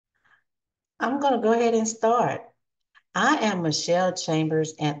I'm going to go ahead and start. I am Michelle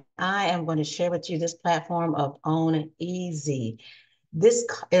Chambers, and I am going to share with you this platform of Own Easy. This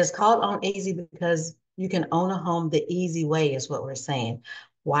is called Own Easy because you can own a home the easy way, is what we're saying.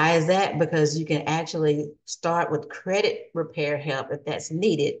 Why is that? Because you can actually start with credit repair help if that's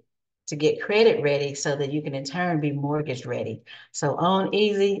needed to get credit ready so that you can in turn be mortgage ready. So Own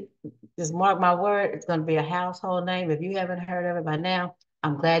Easy, just mark my word, it's going to be a household name. If you haven't heard of it by now,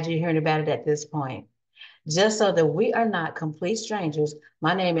 I'm glad you're hearing about it at this point. Just so that we are not complete strangers,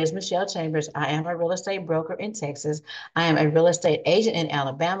 my name is Michelle Chambers. I am a real estate broker in Texas. I am a real estate agent in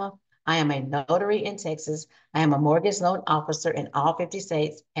Alabama. I am a notary in Texas. I am a mortgage loan officer in all 50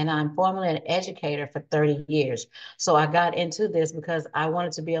 states, and I'm formerly an educator for 30 years. So I got into this because I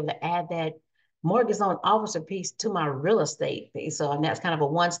wanted to be able to add that mortgage loan officer piece to my real estate piece. So and that's kind of a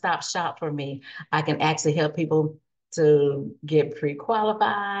one-stop shop for me. I can actually help people to get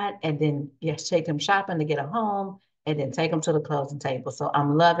pre-qualified and then yes, take them shopping to get a home and then take them to the closing table. So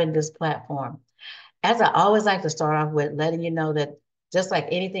I'm loving this platform. As I always like to start off with letting you know that just like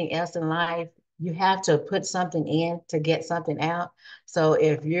anything else in life, you have to put something in to get something out. So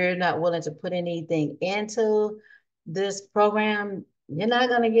if you're not willing to put anything into this program, you're not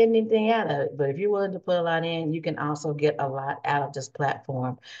going to get anything out of it. But if you're willing to put a lot in, you can also get a lot out of this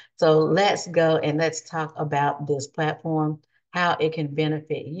platform. So let's go and let's talk about this platform, how it can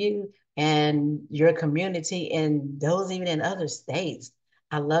benefit you and your community and those even in other states.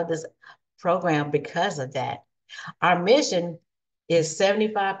 I love this program because of that. Our mission is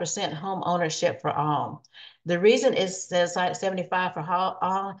 75% home ownership for all. The reason it says 75 for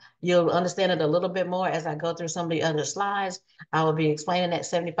all, you'll understand it a little bit more as I go through some of the other slides. I will be explaining that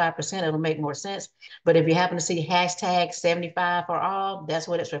 75%, it'll make more sense. But if you happen to see hashtag 75 for all, that's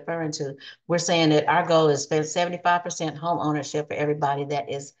what it's referring to. We're saying that our goal is 75% home ownership for everybody that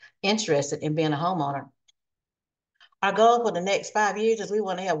is interested in being a homeowner. Our goal for the next 5 years is we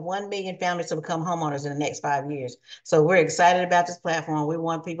want to have 1 million families to become homeowners in the next 5 years. So we're excited about this platform. We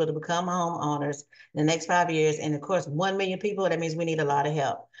want people to become homeowners in the next 5 years. And of course, 1 million people, that means we need a lot of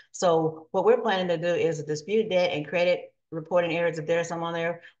help. So what we're planning to do is dispute debt and credit reporting errors if there's some on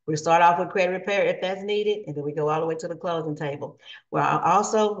there. We start off with credit repair if that's needed, and then we go all the way to the closing table. Well,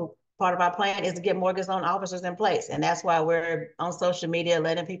 also part of our plan is to get mortgage loan officers in place. And that's why we're on social media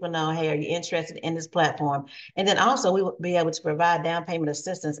letting people know, hey, are you interested in this platform? And then also we will be able to provide down payment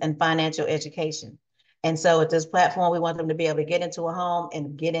assistance and financial education. And so with this platform, we want them to be able to get into a home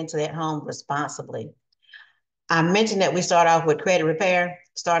and get into that home responsibly. I mentioned that we start off with credit repair,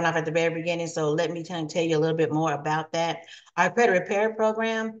 starting off at the very beginning. So let me tell you a little bit more about that. Our credit repair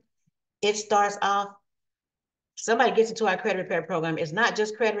program, it starts off, somebody gets into our credit repair program. It's not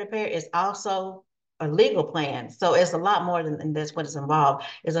just credit repair, it's also a legal plan. So it's a lot more than this, what is involved.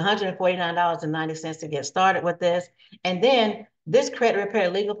 It's $149.90 to get started with this. And then this credit repair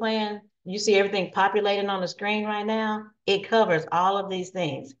legal plan, you see everything populating on the screen right now, it covers all of these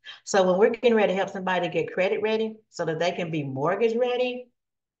things. So when we're getting ready to help somebody get credit ready so that they can be mortgage ready,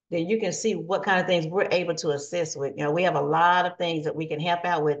 then you can see what kind of things we're able to assist with. You know, we have a lot of things that we can help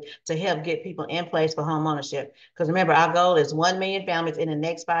out with to help get people in place for home ownership. Because remember, our goal is 1 million families in the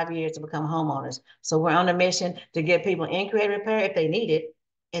next 5 years to become homeowners. So we're on a mission to get people in credit repair if they need it,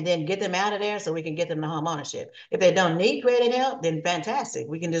 and then get them out of there so we can get them to home ownership. If they don't need credit help, then fantastic.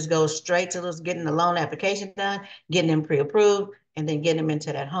 We can just go straight to getting the loan application done, getting them pre-approved, and then getting them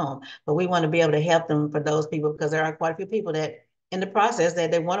into that home. But we want to be able to help them for those people because there are quite a few people that in the process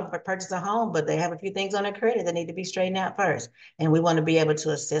that they want to purchase a home, but they have a few things on their credit that need to be straightened out first. And we want to be able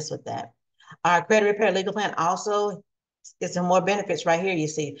to assist with that. Our credit repair legal plan also is some more benefits right here. You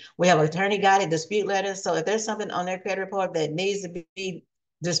see, we have attorney guided dispute letters. So if there's something on their credit report that needs to be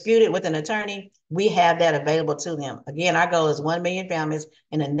disputed with an attorney, we have that available to them. Again, our goal is 1 million families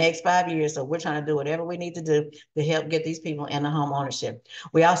in the next 5 years. So we're trying to do whatever we need to do to help get these people in the home ownership.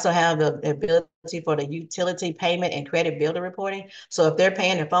 We also have the ability for the utility payment and credit builder reporting. So if they're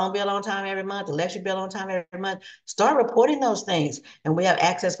paying their phone bill on time every month, electric bill on time every month, start reporting those things. And we have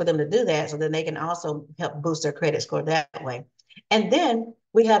access for them to do that so that they can also help boost their credit score that way. And then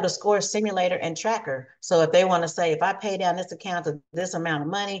we have the score simulator and tracker. So if they want to say, if I pay down this account to this amount of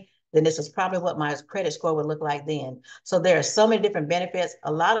money, then this is probably what my credit score would look like then. So there are so many different benefits.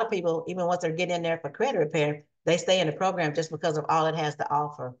 A lot of people, even once they're getting in there for credit repair, they stay in the program just because of all it has to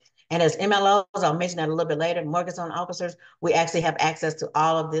offer. And as MLOs, I'll mention that a little bit later, mortgage loan officers, we actually have access to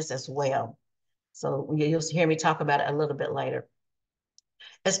all of this as well. So you'll hear me talk about it a little bit later.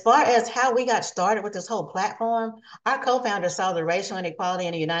 As far as how we got started with this whole platform, our co-founder saw the racial inequality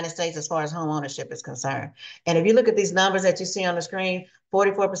in the United States as far as home ownership is concerned. And if you look at these numbers that you see on the screen,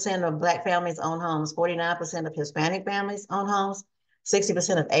 44% of Black families own homes, 49% of Hispanic families own homes,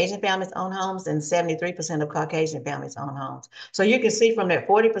 60% of Asian families own homes, and 73% of Caucasian families own homes. So you can see from that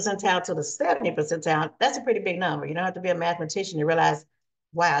 40 percentile to the 70 percentile, that's a pretty big number. You don't have to be a mathematician to realize,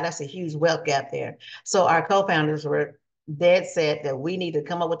 wow, that's a huge wealth gap there. So our co-founders were dead set that we need to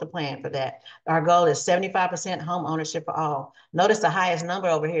come up with a plan for that. Our goal is 75% home ownership for all. Notice the highest number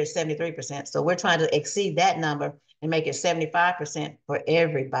over here is 73%. So we're trying to exceed that number and make it 75% for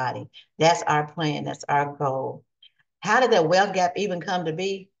everybody. That's our plan. That's our goal. How did that wealth gap even come to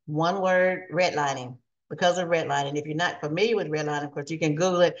be? One word, redlining. Because of redlining. If you're not familiar with redlining, of course, you can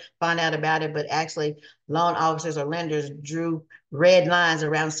Google it, find out about it, but actually loan officers or lenders drew red lines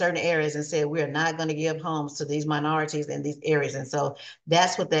around certain areas and said, we are not going to give homes to these minorities in these areas. And so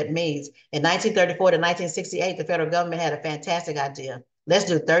that's what that means. In 1934 to 1968, the federal government had a fantastic idea. Let's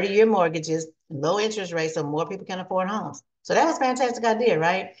do 30-year mortgages, low interest rates so more people can afford homes. So that was a fantastic idea,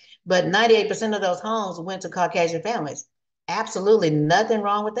 right? But 98% of those homes went to Caucasian families. Absolutely nothing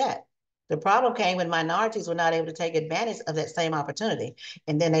wrong with that. The problem came when minorities were not able to take advantage of that same opportunity.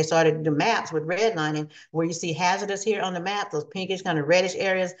 And then they started the maps with redlining, where you see hazardous here on the map, those pinkish kind of reddish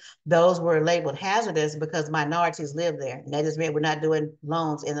areas, those were labeled hazardous because minorities live there. And that just meant we're not doing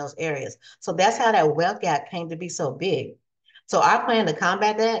loans in those areas. So that's how that wealth gap came to be so big. So our plan to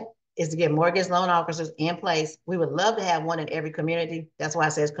combat that is to get mortgage loan officers in place. We would love to have one in every community. That's why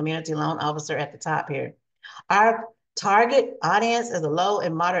it says community loan officer at the top here. Our target audience is the low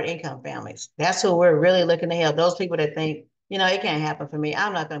and moderate income families. That's who we're really looking to help. Those people that think, you know, it can't happen for me.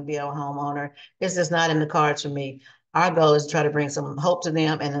 I'm not going to be a homeowner. It's just not in the cards for me. Our goal is to try to bring some hope to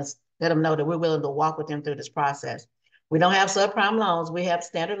them and let them know that we're willing to walk with them through this process. We don't have subprime loans. We have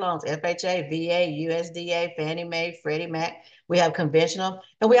standard loans, FHA, VA, USDA, Fannie Mae, Freddie Mac. We have conventional,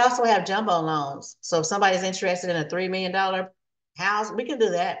 and we also have jumbo loans. So if somebody's interested in a $3 million house, we can do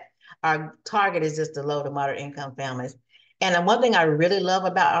that. Our target is just the low to moderate income families. And one thing I really love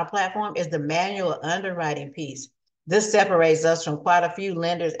about our platform is the manual underwriting piece. This separates us from quite a few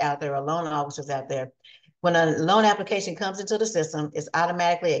lenders out there or loan officers out there. When a loan application comes into the system, it's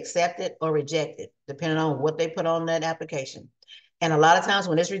automatically accepted or rejected, depending on what they put on that application. And a lot of times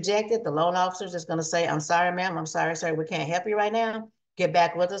when it's rejected, the loan officer is just going to say, I'm sorry, ma'am, I'm sorry, sir, we can't help you right now. Get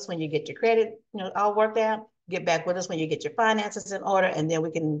back with us when you get your credit, all worked out. Get back with us when you get your finances in order, and then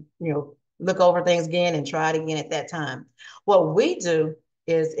we can, look over things again and try it again at that time. What we do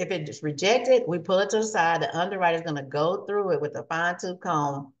is if it's rejected, we pull it to the side. The underwriter is going to go through it with a fine-tooth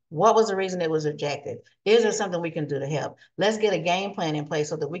comb. What was the reason it was rejected? Is there something we can do to help? Let's get a game plan in place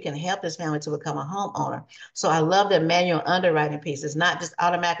so that we can help this family to become a homeowner. So I love that manual underwriting piece. It's not just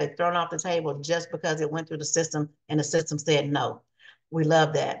automatically thrown off the table just because it went through the system and the system said no. We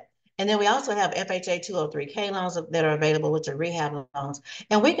love that. And then we also have FHA 203K loans that are available, which are rehab loans.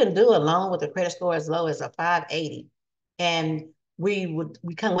 And we can do a loan with a credit score as low as a 580. And we would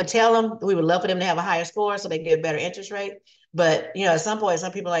tell them we would love for them to have a higher score so they get a better interest rate. But at some point,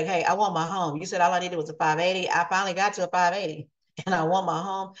 some people are like, hey, I want my home. You said all I needed was a 580. I finally got to a 580 and I want my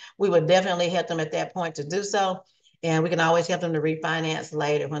home. We would definitely help them at that point to do so. And we can always help them to refinance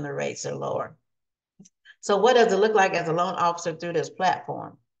later when the rates are lower. So what does it look like as a loan officer through this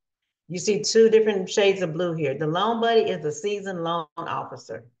platform? You see two different shades of blue here. The loan buddy is the seasoned loan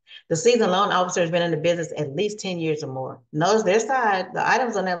officer. The seasoned loan officer has been in the business at least 10 years or more. Notice their side, the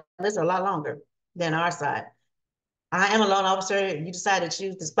items on that list are a lot longer than our side. I am a loan officer. You decide to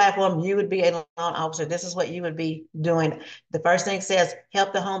choose this platform, you would be a loan officer. This is what you would be doing. The first thing says,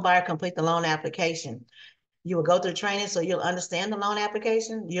 help the home buyer complete the loan application. You will go through training so you'll understand the loan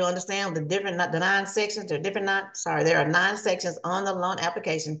application. You'll understand the 9 sections. There are 9 sections on the loan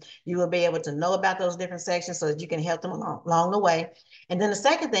application. You will be able to know about those different sections so that you can help them along the way. And then the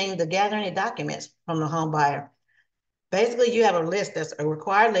second thing, the gathering of documents from the home buyer. Basically, you have a list that's a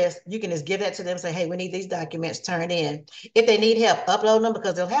required list. You can just give that to them and say, hey, we need these documents turned in. If they need help uploading them,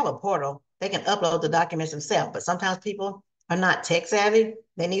 because they'll have a portal, they can upload the documents themselves. But sometimes people are not tech savvy.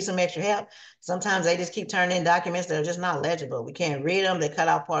 They need some extra help. Sometimes they just keep turning in documents that are just not legible. We can't read them. They cut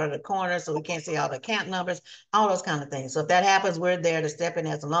out part of the corner, so we can't see all the account numbers, all those kind of things. So if that happens, we're there to step in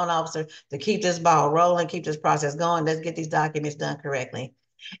as a loan officer to keep this ball rolling, keep this process going. Let's get these documents done correctly.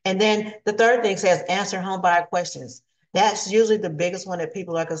 And then the third thing says answer home buyer questions. That's usually the biggest one that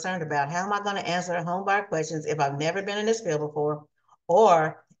people are concerned about. How am I going to answer home buyer questions if I've never been in this field before,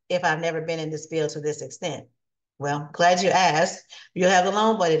 or if I've never been in this field to this extent? Well, glad you asked. You'll have the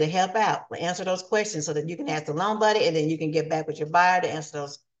loan buddy to help out, answer those questions so that you can ask the loan buddy and then you can get back with your buyer to answer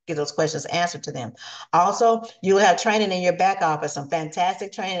those get those questions answered to them. Also, you will have training in your back office, some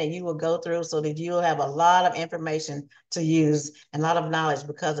fantastic training that you will go through so that you'll have a lot of information to use and a lot of knowledge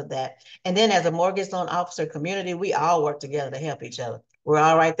because of that. And then as a mortgage loan officer community, we all work together to help each other. We're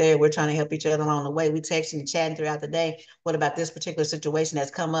all right there. We're trying to help each other along the way. We texting and chatting throughout the day. What about this particular situation that's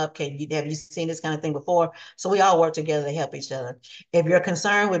come up? Have you seen this kind of thing before? So we all work together to help each other. If your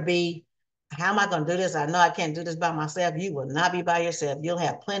concern would be, how am I going to do this? I know I can't do this by myself. You will not be by yourself. You'll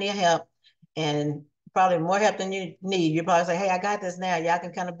have plenty of help and probably more help than you need. You probably say, hey, I got this now. Y'all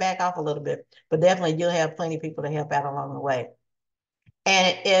can kind of back off a little bit, but definitely you'll have plenty of people to help out along the way.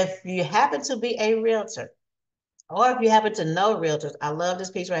 And if you happen to be a realtor, or if you happen to know realtors, I love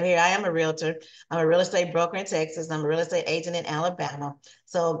this piece right here. I am a realtor. I'm a real estate broker in Texas. I'm a real estate agent in Alabama.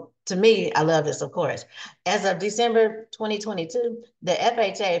 So to me, I love this, of course. As of December 2022, the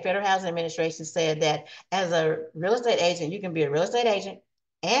FHA, Federal Housing Administration, said that as a real estate agent, you can be a real estate agent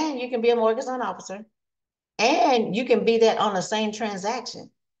and you can be a mortgage loan officer and you can be that on the same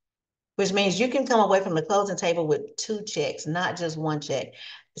transaction, which means you can come away from the closing table with 2 checks, not just 1 check.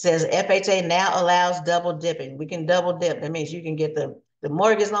 It says FHA now allows double dipping. We can double dip. That means you can get the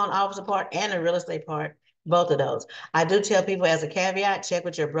mortgage loan officer part and the real estate part, both of those. I do tell people as a caveat, check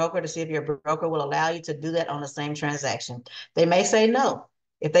with your broker to see if your broker will allow you to do that on the same transaction. They may say no.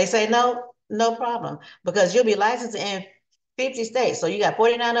 If they say no, no problem, because you'll be licensed in 50 states. So you got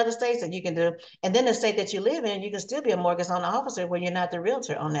 49 other states that you can do. And then the state that you live in, you can still be a mortgage loan officer when you're not the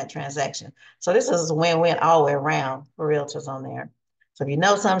realtor on that transaction. So this is a win-win all the way around for realtors on there. So if you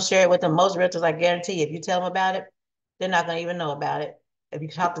know something, share it with them. Most realtors, I guarantee, if you tell them about it, they're not going to even know about it. If you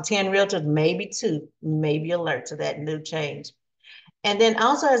talk to 10 realtors, maybe 2 may be alert to that new change. And then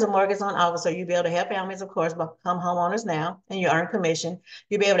also as a mortgage loan officer, you'll be able to help families, of course, become homeowners now and you earn commission.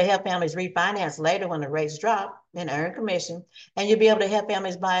 You'll be able to help families refinance later when the rates drop and earn commission. And you'll be able to help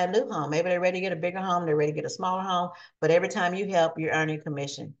families buy a new home. Maybe they're ready to get a bigger home, they're ready to get a smaller home, but every time you help, you're earning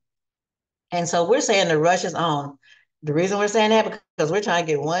commission. And so we're saying the rush is on. The reason we're saying that because we're trying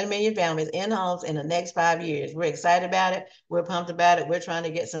to get 1 million families in homes in the next 5 years. We're excited about it. We're pumped about it. We're trying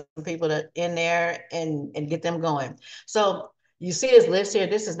to get some people in there and get them going. So you see this list here.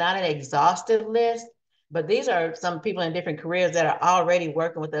 This is not an exhaustive list, but these are some people in different careers that are already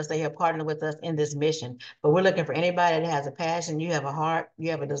working with us. They have partnered with us in this mission. But we're looking for anybody that has a passion, you have a heart, you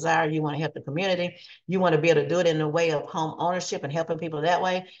have a desire, you want to help the community, you want to be able to do it in the way of home ownership and helping people that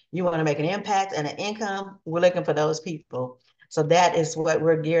way. You want to make an impact and an income. We're looking for those people. So that is what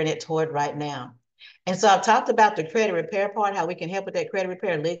we're gearing it toward right now. And so I've talked about the credit repair part, how we can help with that credit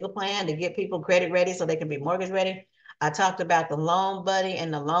repair legal plan to get people credit ready so they can be mortgage ready. I talked about the loan buddy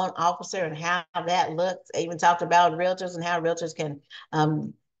and the loan officer and how that looks. I even talked about realtors and how realtors can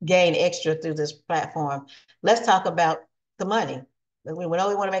gain extra through this platform. Let's talk about the money. We know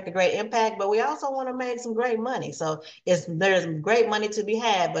we want to make a great impact, but we also want to make some great money. So there's great money to be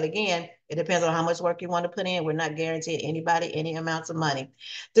had, but again, it depends on how much work you want to put in. We're not guaranteeing anybody any amounts of money.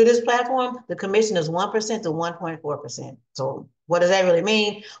 Through this platform, the commission is 1% to 1.4%. So what does that really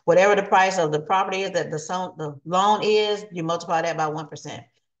mean? Whatever the price of the property is that the loan is, you multiply that by 1%.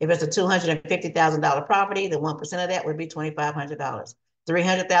 If it's a $250,000 property, then 1% of that would be $2,500.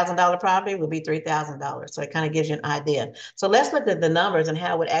 $300,000 property would be $3,000. So it kind of gives you an idea. So let's look at the numbers and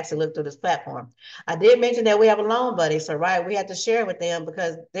how it would actually look through this platform. I did mention that we have a loan buddy. So right, we have to share with them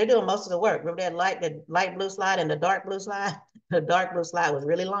because they're doing most of the work. Remember that light blue slide and the dark blue slide? The dark blue slide was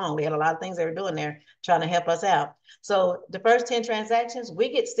really long. We had a lot of things they were doing there trying to help us out. So the first 10 transactions, we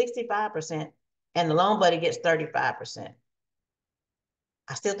get 65% and the loan buddy gets 35%.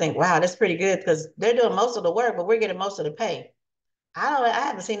 I still think, wow, that's pretty good because they're doing most of the work, but we're getting most of the pay. I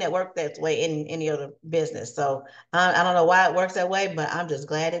haven't seen that work that way in any other business. So I don't know why it works that way, but I'm just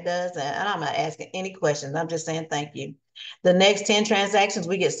glad it does. And I'm not asking any questions. I'm just saying thank you. The next 10 transactions,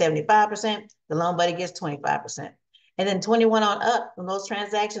 we get 75%. The loan buddy gets 25%. And then 21 on up from those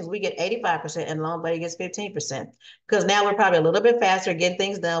transactions, we get 85% and loan buddy gets 15%. Because now we're probably a little bit faster getting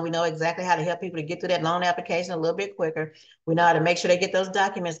things done. We know exactly how to help people to get through that loan application a little bit quicker. We know how to make sure they get those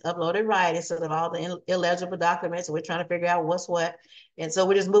documents uploaded right instead of all the illegible documents. We're trying to figure out what's what. And so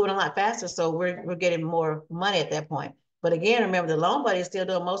we're just moving a lot faster. So we're getting more money at that point. But again, remember the loan buddy is still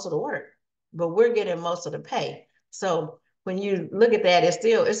doing most of the work, but we're getting most of the pay. So when you look at that,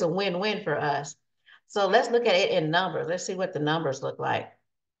 it's a win-win for us. So let's look at it in numbers. Let's see what the numbers look like.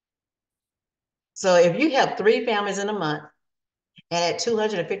 So if you help 3 families in a month and at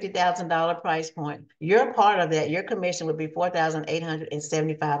 $250,000 price point, your part of that, your commission would be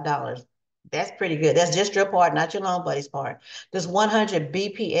 $4,875. That's pretty good. That's just your part, not your loan buddy's part. This 100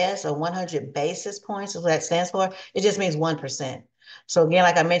 BPS or 100 basis points is what that stands for. It just means 1%. So again,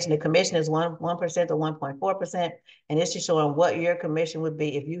 like I mentioned, the commission is 1% to 1.4%, and it's just showing what your commission would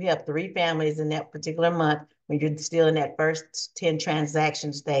be if you have 3 families in that particular month when you're still in that first 10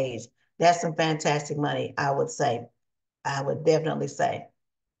 transaction stage. That's some fantastic money, I would say. I would definitely say.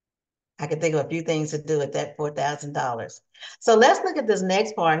 I can think of a few things to do with that $4,000. So let's look at this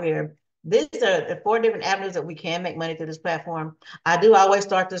next part here. These are the 4 different avenues that we can make money through this platform. I do always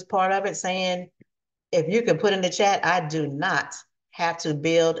start this part of it saying, if you can put in the chat, I do not have to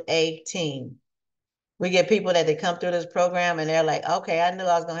build a team. We get people that they come through this program and they're like, okay, I knew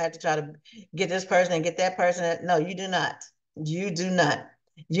I was gonna have to try to get this person and get that person. No, you do not. You do not.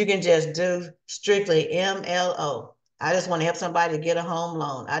 You can just do strictly MLO. I just want to help somebody to get a home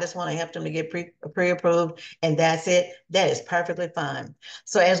loan. I just want to help them to get pre-approved, and that's it. That is perfectly fine.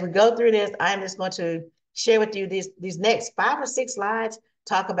 So as we go through this, I'm just going to share with you these next 5 or 6 slides,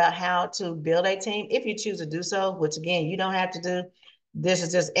 talk about how to build a team if you choose to do so, which again, you don't have to do. This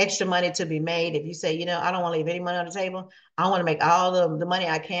is just extra money to be made. If you say, I don't want to leave any money on the table, I want to make all the money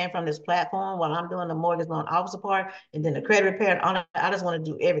I can from this platform while I'm doing the mortgage loan officer part and then the credit repair and all that. I just want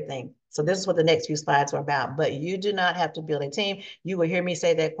to do everything. So this is what the next few slides are about. But you do not have to build a team. You will hear me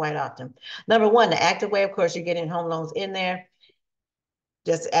say that quite often. Number one, the active way, of course, you're getting home loans in there.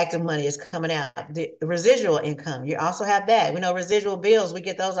 Just active money is coming out. The residual income, you also have that. We know residual bills, we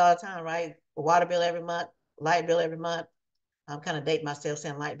get those all the time, right? Water bill every month, light bill every month. I'm kind of dating myself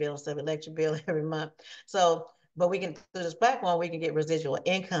saying light bill instead of electric bill every month. So, but we can, through this platform, we can get residual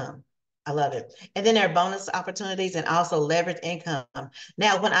income. I love it. And then there are bonus opportunities and also leverage income.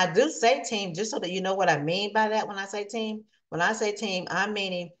 Now, when I do say team, just so that you know what I mean by that, when I say team, I'm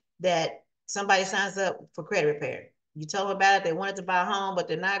meaning that somebody signs up for credit repair. You told them about it, they wanted to buy a home, but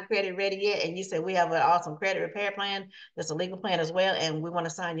they're not credit ready yet. And you said, we have an awesome credit repair plan. That's a legal plan as well. And we want to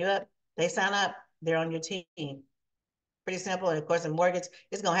sign you up. They sign up, they're on your team. Pretty simple. And of course, in mortgage,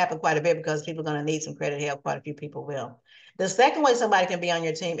 it's going to happen quite a bit because people are going to need some credit help. Quite a few people will. The second way somebody can be on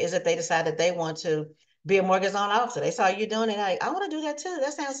your team is if they decide that they want to be a mortgage loan officer. They saw you doing it, like, I want to do that too.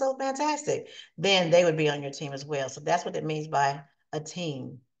 That sounds so fantastic. Then they would be on your team as well. So that's what it means by a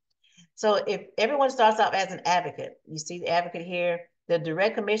team. So if everyone starts off as an advocate, you see the advocate here, the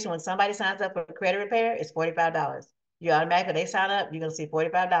direct commission when somebody signs up for credit repair is $45. You automatically, they sign up, you're gonna see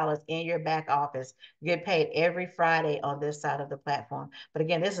 $45 in your back office. You get paid every Friday on this side of the platform. But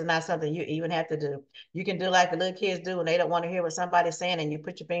again, this is not something you even have to do. You can do like the little kids do when they don't want to hear what somebody's saying and you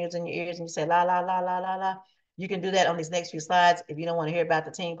put your fingers in your ears and you say la, la, la, la, la, la. You can do that on these next few slides if you don't want to hear about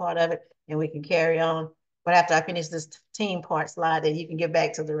the team part of it, and we can carry on. But after I finish this team part slide, then you can get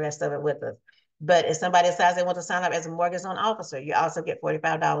back to the rest of it with us. But if somebody decides they want to sign up as a mortgage loan officer, you also get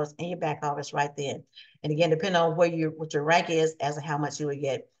 $45 in your back office right then. And again, depending on what your rank is as to how much you would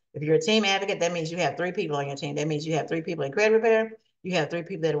get. If you're a team advocate, that means you have 3 people on your team. That means you have 3 people in credit repair, you have 3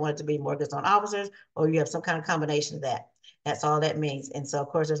 people that want to be mortgage loan officers, or you have some kind of combination of that. That's all that means. And so, of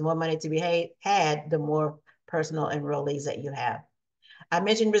course, there's more money to be had, the more personal enrollees that you have. I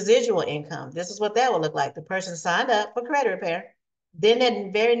mentioned residual income. This is what that would look like. The person signed up for credit repair. Then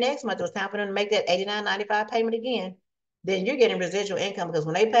that very next month, it was time for them to make that $89.95 payment again. Then you're getting residual income because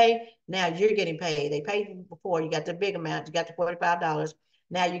when they pay, now you're getting paid. They paid you before, you got the big amount, you got the $45.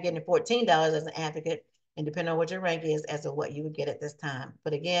 Now you're getting $14 as an advocate, and depending on what your rank is, as to what you would get at this time.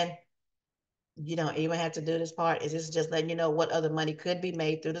 But again, you don't even have to do this part. It's just letting you know what other money could be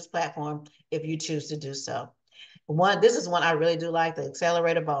made through this platform if you choose to do so. This is one I really do like, the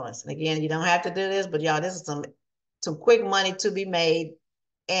accelerator bonus. And again, you don't have to do this, but y'all, this is some quick money to be made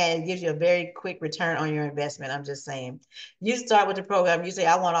and it gives you a very quick return on your investment. I'm just saying. You start with the program, you say,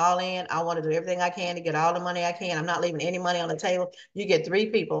 I want all in, I want to do everything I can to get all the money I can. I'm not leaving any money on the table. You get 3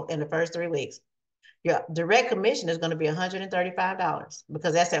 people in the first 3 weeks. Your direct commission is going to be $135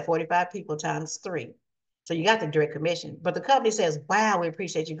 because that's at 45 people times 3. So you got the direct commission, but the company says, wow, we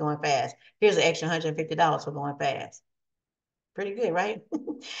appreciate you going fast. Here's an extra $150 for going fast. Pretty good, right?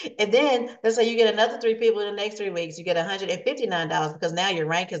 And then let's say you get another 3 people in the next 3 weeks, you get $159 because now your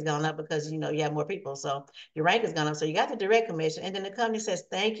rank has gone up because you have more people. So your rank has gone up. So you got the direct commission. And then the company says,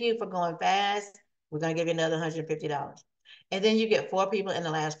 thank you for going fast. We're going to give you another $150. And then you get 4 people in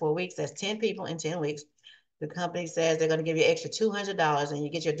the last 4 weeks. That's 10 people in 10 weeks. The company says they're going to give you extra $200 and you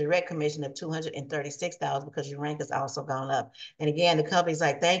get your direct commission of $236 because your rank has also gone up. And again, the company's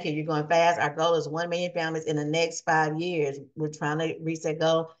like, thank you, you're going fast. Our goal is 1 million families in the next 5 years. We're trying to reach that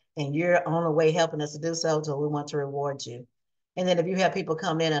goal and you're on the way helping us to do so. So we want to reward you. And then if you have people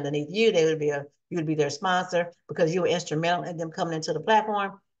come in underneath you, you would be their sponsor because you were instrumental in them coming into the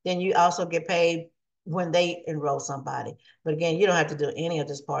platform. Then you also get paid when they enroll somebody. But again, you don't have to do any of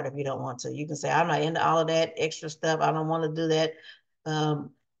this part if you don't want to. You can say, I'm not into all of that extra stuff. I don't want to do that. the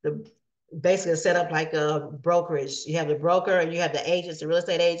basically set up like a brokerage. You have the broker and you have the agents, the real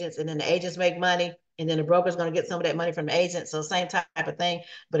estate agents, and then the agents make money, and then the broker's going to get some of that money from the agent. So same type of thing.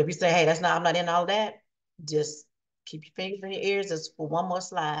 But if you say, hey, I'm not in all that, just keep your fingers in your ears just for one more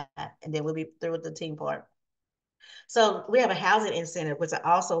slide, and then we'll be through with the team part. So we have a housing incentive, which I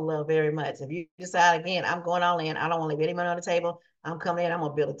also love very much. If you decide again, I'm going all in, I don't want to leave any money on the table. I'm coming in, I'm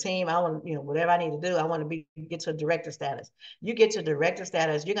gonna build a team. I want, whatever I need to do, I want to get to a director status. You get to director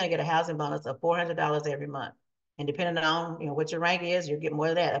status, you're gonna get a housing bonus of $400 every month. And depending on what your rank is, you'll get more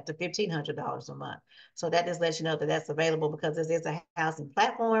of that, up to $1,500 a month. So that just lets you know that that's available because this is a housing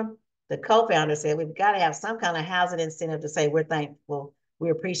platform. The co-founder said we've got to have some kind of housing incentive to say we're thankful,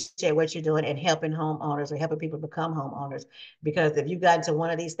 we appreciate what you're doing and helping homeowners or helping people become homeowners. Because if you got into one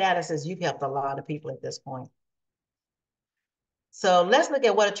of these statuses, you've helped a lot of people at this point. So let's look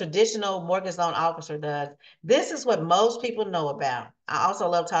at what a traditional mortgage loan officer does. This is what most people know about. I also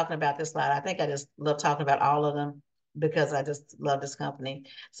love talking about this slide. I think I just love talking about all of them because I just love this company.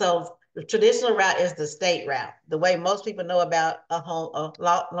 So the traditional route is the state route, the way most people know about a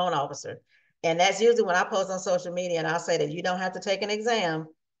loan officer. And that's usually when I post on social media and I'll say that you don't have to take an exam.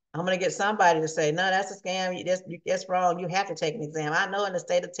 I'm going to get somebody to say, no, that's a scam. That's wrong. You have to take an exam. I know in the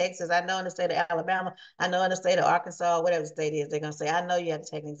state of Texas, I know in the state of Alabama, I know in the state of Arkansas, whatever the state is, they're going to say, I know you have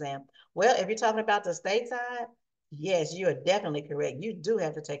to take an exam. Well, if you're talking about the state side, yes, you are definitely correct. You do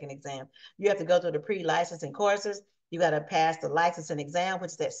have to take an exam. You have to go through the pre-licensing courses. You got to pass the licensing exam,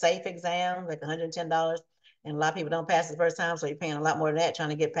 which is that SAFE exam, like $110. And a lot of people don't pass the first time, so you're paying a lot more than that trying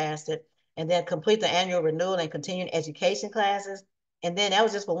to get past it. And then complete the annual renewal and continuing education classes. And then that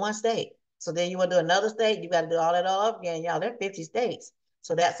was just for one state. So then you want to do another state, you got to do all that all over again. Y'all, there are 50 states.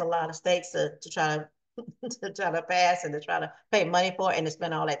 So that's a lot of states to try to try to pass and to try to pay money for and to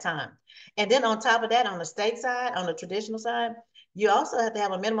spend all that time. And then on top of that, on the state side, on the traditional side, you also have to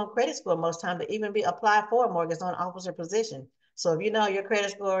have a minimum credit score most times to even be applied for a mortgage loan officer position. So if you know your credit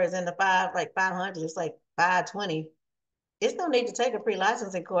score is in the 500, it's like 520, it's no need to take a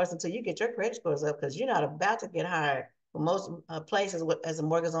pre-licensing course until you get your credit scores up because you're not about to get hired for most places as a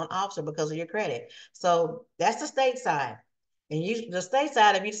mortgage loan officer because of your credit. So that's the state side. And the state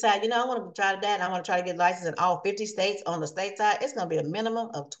side, if you decide, I want to try that, and I want to try to get licensed in all 50 states on the state side, it's going to be a minimum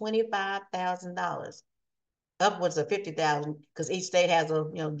of $25,000, upwards of 50,000, because each state has a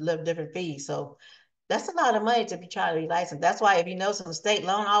little different fees. So that's a lot of money to be trying to be licensed. That's why if you know some state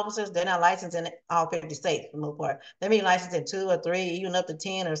loan officers, they're not licensed in all 50 states for the most part. They may be licensed in 2 or 3, even up to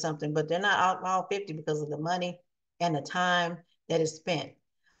 10 or something, but they're not all 50 because of the money and the time that is spent.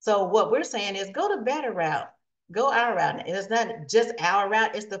 So what we're saying is go the better route. Go our route. And it's not just our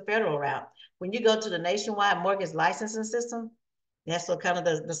route, it's the federal route. When you go to the nationwide mortgage licensing system, that's what kind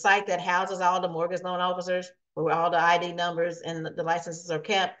of the site that houses all the mortgage loan officers, where all the ID numbers and the licenses are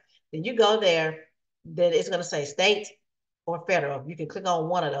kept. Then you go there, then it's going to say state or federal. You can click on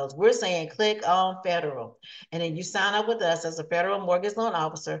one of those. We're saying click on federal. And then you sign up with us as a federal mortgage loan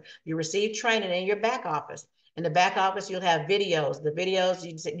officer. You receive training in your back office. In the back office, you'll have videos. The videos,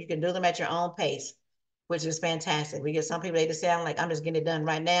 you can do them at your own pace, which is fantastic. We get some people, they just say, I'm like, I'm just getting it done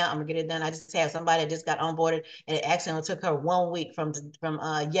right now. I'm gonna get it done. I just have somebody that just got onboarded, and it actually took her 1 week from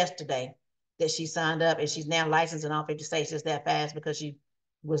yesterday that she signed up, and she's now licensed in all 50 states just that fast because she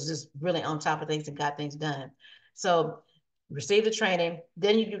was just really on top of things and got things done. So receive the training,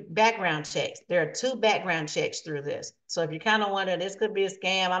 then you do background checks. There are 2 background checks through this. So if you kind of wonder, this could be a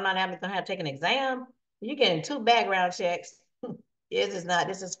scam, I'm not having to take an exam, you're getting 2 background checks. This is not,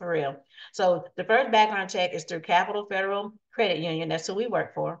 this is for real. So the first background check is through Capital Federal Credit Union. That's who we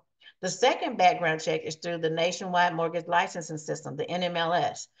work for. The second background check is through the Nationwide Mortgage Licensing System, the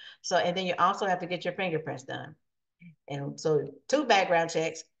NMLS. So, and then you also have to get your fingerprints done. And so 2 background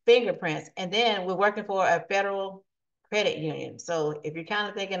checks, fingerprints, and then we're working for a federal credit union. So if you're kind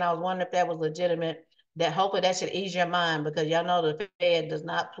of thinking, I was wondering if that was legitimate, that hopefully that should ease your mind because y'all know the Fed does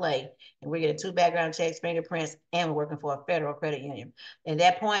not play. And we're getting 2 background checks, fingerprints, and we're working for a federal credit union. At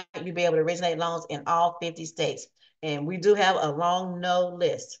that point, you'll be able to originate loans in all 50 states. And we do have a long no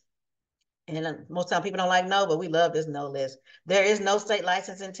list. And most time people don't like no, but we love this no list. There is no state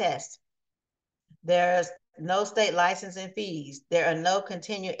licensing test. There's no state licensing fees. There are no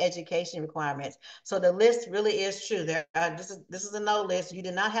continuing education requirements. So the list really is true. This is a no list. You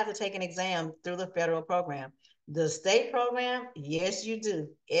do not have to take an exam through the federal program. The state program, yes, you do.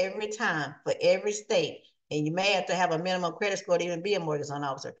 Every time for every state. And you may have to have a minimum credit score to even be a mortgage loan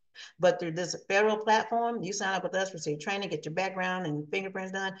officer. But through this federal platform, you sign up with us, receive training, get your background and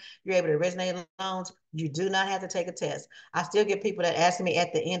fingerprints done. You're able to originate loans. You do not have to take a test. I still get people that ask me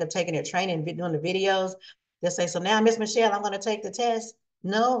at the end of taking their training, doing the videos, They'll say, so now, Miss Michelle, I'm going to take the test.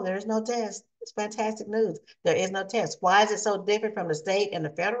 No, there's no test. It's fantastic news. There is no test. Why is it so different from the state and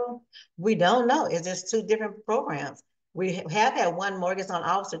the federal? We don't know. It's just two different programs. We have had one mortgage loan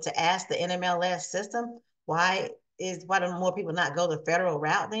officer to ask the NMLS system, why do more people not go the federal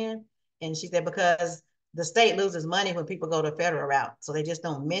route then? And she said, because the state loses money when people go the federal route. So they just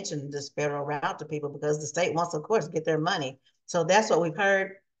don't mention this federal route to people because the state wants, of course, to get their money. So that's what we've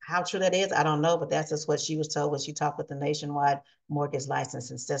heard. How true that is, I don't know, but that's just what she was told when she talked with the nationwide mortgage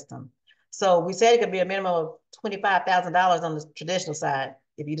licensing system. So we said it could be a minimum of $25,000 on the traditional side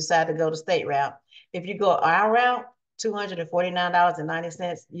if you decide to go the state route. If you go our route,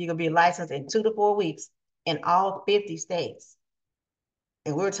 $249.90, you can be licensed in 2 to 4 weeks in all 50 states.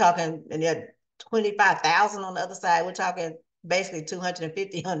 And we're talking, and they're 25,000 on the other side. We're talking basically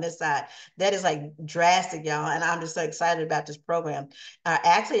 250 on this side. That is like drastic, y'all. And I'm just so excited about this program.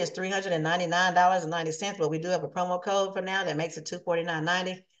 Actually, it's $399.90, but we do have a promo code for now that makes it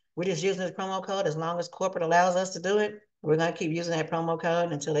 $249.90. We're just using this promo code as long as corporate allows us to do it. We're going to keep using that promo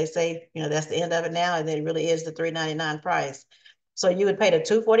code until they say, that's the end of it now. And then it really is the $399 price. So you would pay the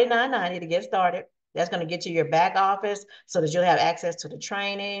 $249.90 to get started. That's going to get you your back office so that you'll have access to the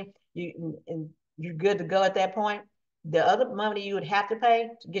training. You're good to go at that point. The other money you would have to pay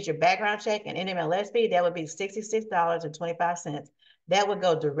to get your background check and NMLS fee, that would be $66.25. That would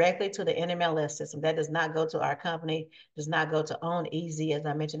go directly to the NMLS system. That does not go to our company, does not go to Own Easy, as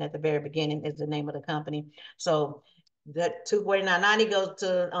I mentioned at the very beginning, is the name of the company. So that $249.90 goes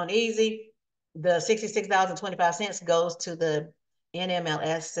to Own Easy. The $66.25 goes to the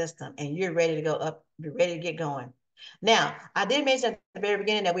NMLS system, and you're ready to go up, you're ready to get going. Now, I did mention at the very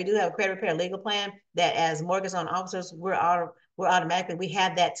beginning that we do have a credit repair legal plan that as mortgage loan officers, we're automatically, we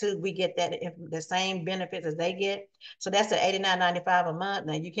have that too. We get that the same benefits as they get. So that's the $89.95 a month.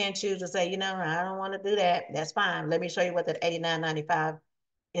 Now you can't choose to say, I don't want to do that. That's fine. Let me show you what that $89.95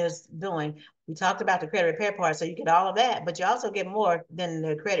 is doing. We talked about the credit repair part, so you get all of that, but you also get more than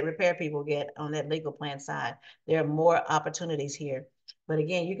the credit repair people get on that legal plan side. There are more opportunities here. But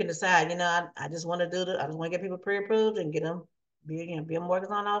again, you can decide, I just want to I just want to get people pre-approved and get them, be a mortgage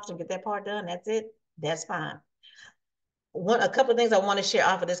loan officer and get that part done. That's it. That's fine. A couple of things I want to share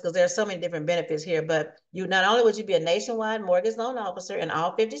off of this because there are so many different benefits here, but not only would you be a nationwide mortgage loan officer in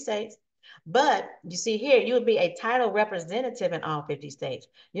all 50 states, but you see here, you would be a title representative in all 50 states.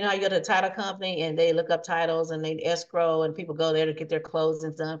 You go to the title company and they look up titles and they escrow and people go there to get their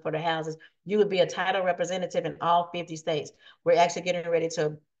closings done for their houses. You would be a title representative in all 50 states. We're actually getting ready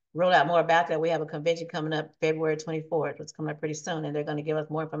to roll out more about that. We have a convention coming up February 24th. It's coming up pretty soon, and they're going to give us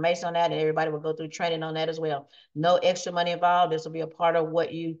more information on that, and everybody will go through training on that as well. No extra money involved. This will be a part of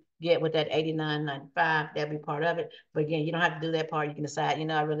what you get with that $89.95. That'll be part of it. But again, you don't have to do that part. You can decide,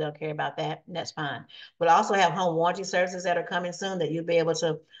 I really don't care about that, and that's fine. But I also have home warranty services that are coming soon that you'll be able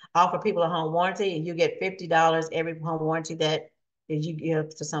to offer people a home warranty, and you get $50 every home warranty that you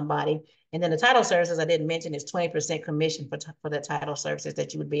give to somebody. And then the title services I didn't mention is 20% commission for the title services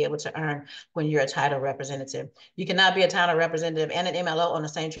that you would be able to earn when you're a title representative. You cannot be a title representative and an MLO on the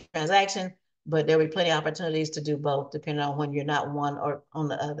same transaction, but there will be plenty of opportunities to do both depending on when you're not one or on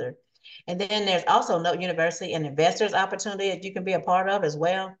the other. And then there's also Note University and Investors opportunity that you can be a part of as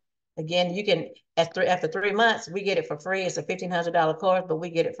well. Again, you can, after 3 months, we get it for free. It's a $1,500 course, but we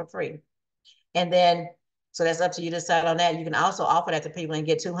get it for free. And then, so that's up to you to decide on that. You can also offer that to people and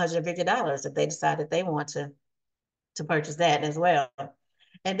get $250 if they decide that they want to purchase that as well.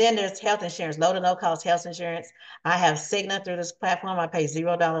 And then there's health insurance, low to no cost health insurance. I have Cigna through this platform. I pay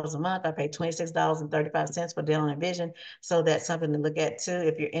 $0 a month. I pay $26.35 for dental and vision. So that's something to look at too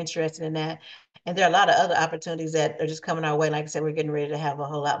if you're interested in that. And there are a lot of other opportunities that are just coming our way. Like I said, we're getting ready to have a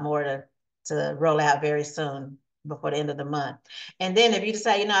whole lot more to roll out very soon before the end of the month. And then if you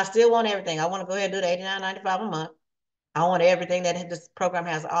decide, I still want everything, I want to go ahead and do the $89.95 a month. I want everything that this program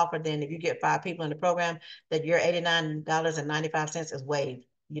has offered. Then if you get 5 people in the program, that your $89.95 is waived.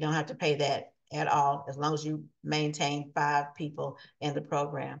 You don't have to pay that at all as long as you maintain 5 people in the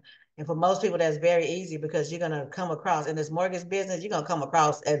program. And for most people, that's very easy because you're going to come across, in this mortgage business, you're going to come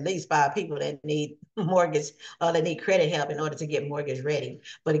across at least 5 people that need mortgage or that need credit help in order to get mortgage ready.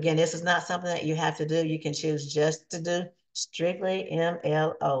 But again, this is not something that you have to do. You can choose just to do strictly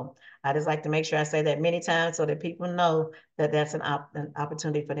MLO. I just like to make sure I say that many times so that people know that that's an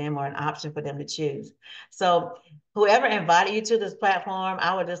opportunity for them or an option for them to choose. So whoever invited you to this platform,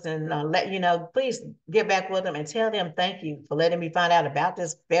 I would just let you know, please get back with them and tell them thank you for letting me find out about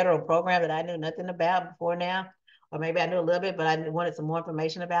this federal program that I knew nothing about before now. Or maybe I knew a little bit, but I wanted some more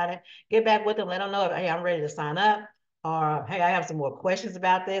information about it. Get back with them, let them know, hey, I'm ready to sign up. or hey, I have some more questions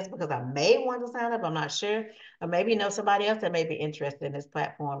about this because I may want to sign up, I'm not sure. Or maybe you know somebody else that may be interested in this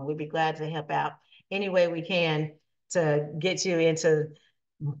platform. We'd be glad to help out any way we can to get you into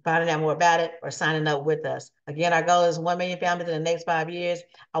finding out more about it or signing up with us. Again, our goal is 1 million families in the next 5 years.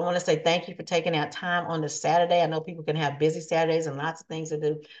 I want to say thank you for taking out time on this Saturday. I know people can have busy Saturdays and lots of things to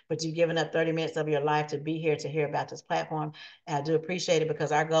do, but you've given up 30 minutes of your life to be here to hear about this platform. And I do appreciate it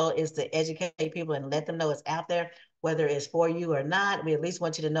because our goal is to educate people and let them know it's out there, whether it's for you or not. We at least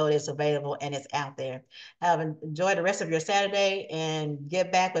want you to know it's available and it's out there. Enjoy the rest of your Saturday and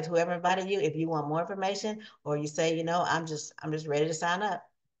get back with whoever invited you if you want more information or you say, I'm just ready to sign up.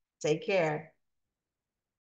 Take care.